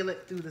feel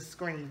it through the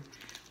screen.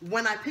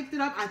 When I picked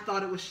it up, I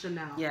thought it was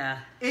Chanel. Yeah.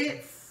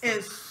 It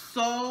is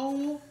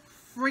so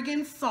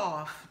friggin'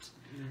 soft.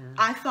 Yeah.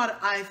 I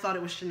thought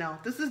it was Chanel.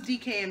 This is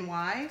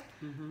DKNY.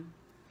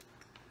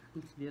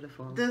 It's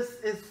beautiful. This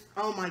is,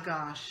 oh my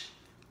gosh.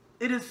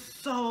 It is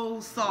so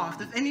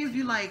soft. If any of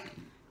you like,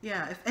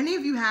 yeah, if any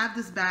of you have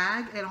this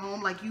bag at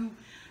home, like you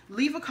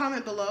leave a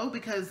comment below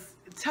because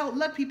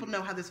let people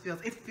know how this feels.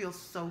 It feels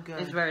so good.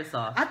 It's very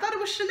soft. I thought it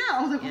was Chanel.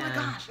 I was like, oh my Yeah.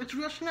 gosh, it's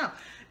real Chanel.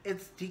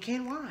 It's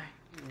DKNY.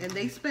 And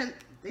they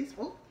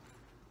oh,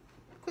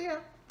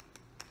 clear.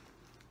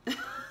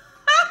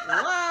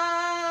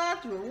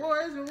 What?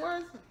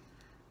 Rewards.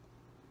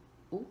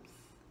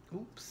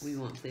 Oops. We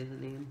won't say the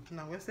name.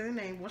 No, we'll say the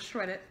name. We'll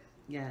shred it.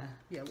 Yeah.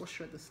 Yeah, we'll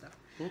shred this stuff.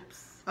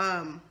 Oops.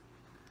 Why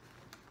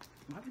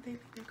would they leave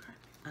their card?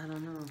 I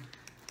don't know.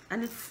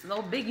 And it's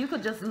so big, you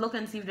could just look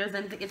and see if there's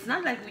anything. It's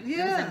not like we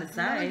Yeah, use on the it's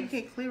not like side. you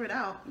can't clear it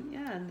out.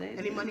 Yeah.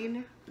 Any money in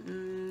there?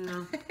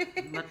 No.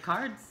 But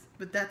cards.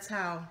 But that's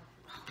how.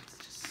 Oh, it's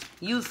just,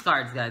 Use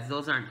cards, guys.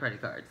 Those aren't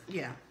credit cards.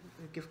 yeah,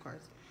 gift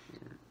cards.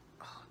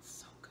 Oh, it's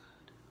so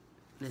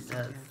good. It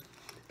does.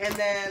 And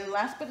then,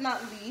 last but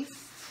not least,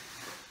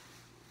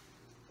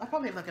 I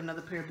probably have like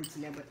another pair of boots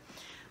in there, but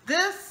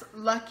this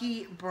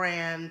Lucky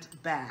brand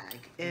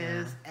bag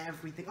is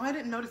everything. Oh, I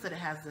didn't notice that it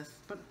has this,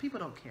 but people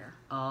don't care.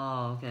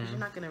 Oh, okay. You're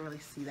not gonna really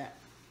see that.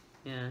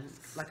 Yeah.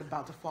 It's like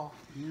about to fall.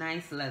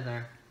 Nice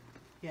leather.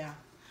 Yeah.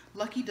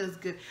 Lucky does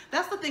good.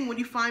 That's the thing, when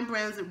you find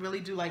brands that really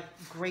do like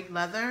great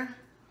leather,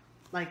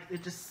 like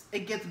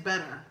it gets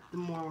better the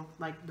more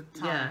like the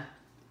time. Yeah.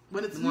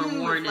 When it's The more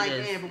new, worn it's like,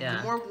 it is, but yeah.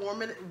 the more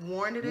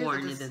worn it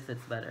is,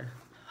 It's better.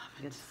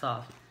 It's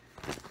soft.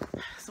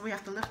 So we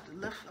have to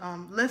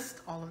list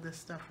all of this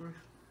stuff, Ruth.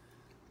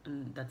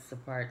 And that's the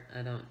part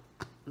I don't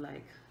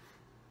like.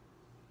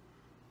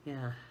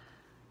 Yeah.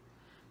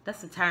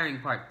 That's the tiring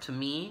part to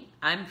me.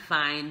 I'm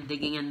fine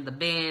digging in the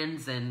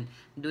bins and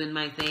doing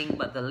my thing,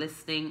 but the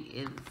listing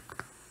is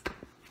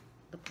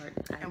the part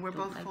I And we're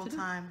don't both like full to do.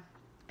 time,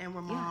 and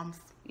we're moms.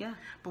 Yeah.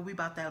 But we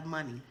about that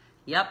money.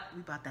 Yep.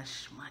 We bought that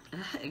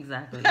shmoney.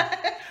 Exactly.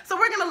 So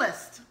we're gonna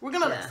list. We're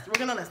gonna list. We're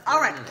gonna list. All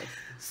right.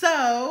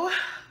 So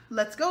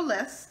let's go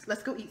list.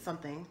 Let's go eat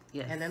something.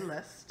 Yes. And then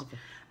list. Okay.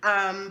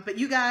 But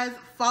you guys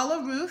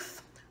follow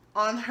Ruth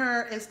on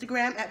her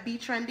Instagram at Be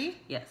Trendy.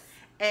 Yes.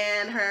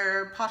 And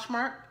her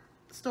Poshmark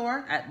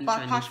store at Be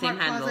Trendy. Poshmark Same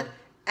handle. Closet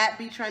at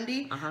Be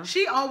Trendy.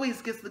 She always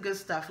gets the good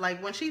stuff.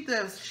 Like when she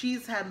does,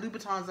 she's had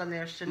Louboutins on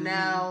there,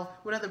 Chanel.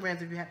 What other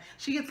brands have you had?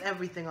 She gets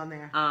everything on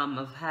there.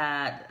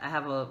 I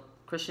have a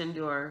Christian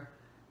Dior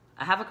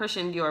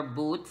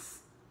boots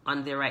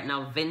on there right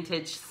now.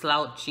 Vintage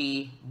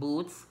slouchy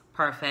boots,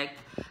 perfect.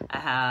 I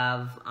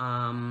have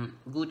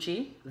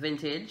Gucci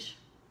vintage.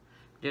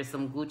 There's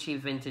some Gucci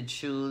vintage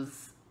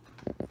shoes,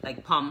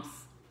 like pumps.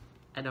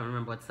 I don't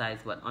remember what size,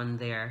 but on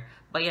there.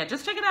 But yeah,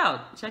 just check it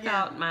out. Check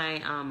out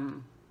my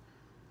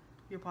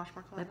your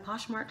Poshmark Closet. My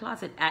Poshmark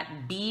Closet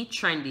at Be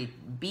Trendy.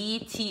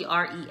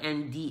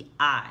 BTRENDI.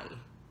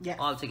 Yes.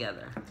 All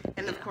together.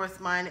 And of course,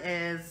 mine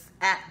is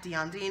at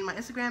Dion Dean. My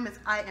Instagram is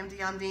I am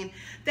Dion Dean.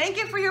 Thank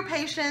you for your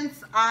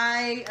patience.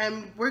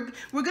 We're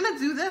gonna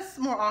do this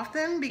more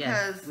often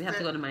because we have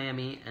to go to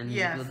Miami and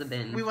do the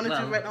bins. We want to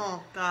do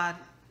oh God,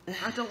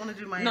 I don't want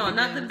to do Miami. No,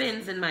 not bins. the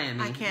bins in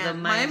Miami. I can't.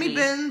 The Miami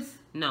bins.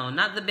 No,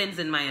 not the bins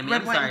in Miami.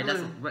 Red, I'm white, sorry. and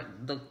blue.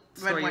 That's the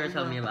story you're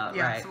telling me about,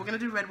 yeah, right? So we're gonna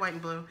do red, white,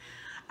 and blue.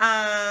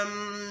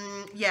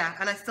 Yeah,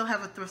 and I still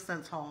have a thrift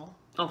sense haul.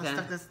 Okay.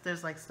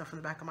 There's like stuff in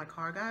the back of my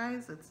car,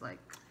 guys. It's like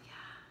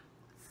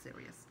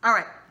serious. All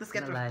right, let's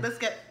get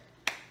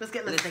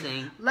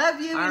listening.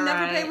 Love you. All We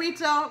never right. pay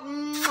retail.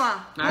 Mwah.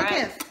 All right.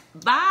 Kiss.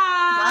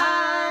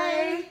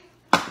 Bye.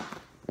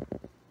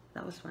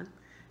 That was fun.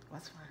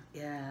 What's fun?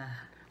 Yeah.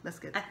 Let's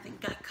get. I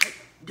think I could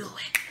do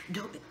it.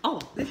 Do it. Oh,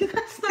 you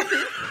got stop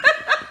it.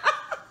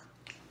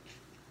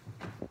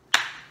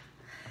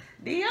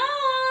 Dion.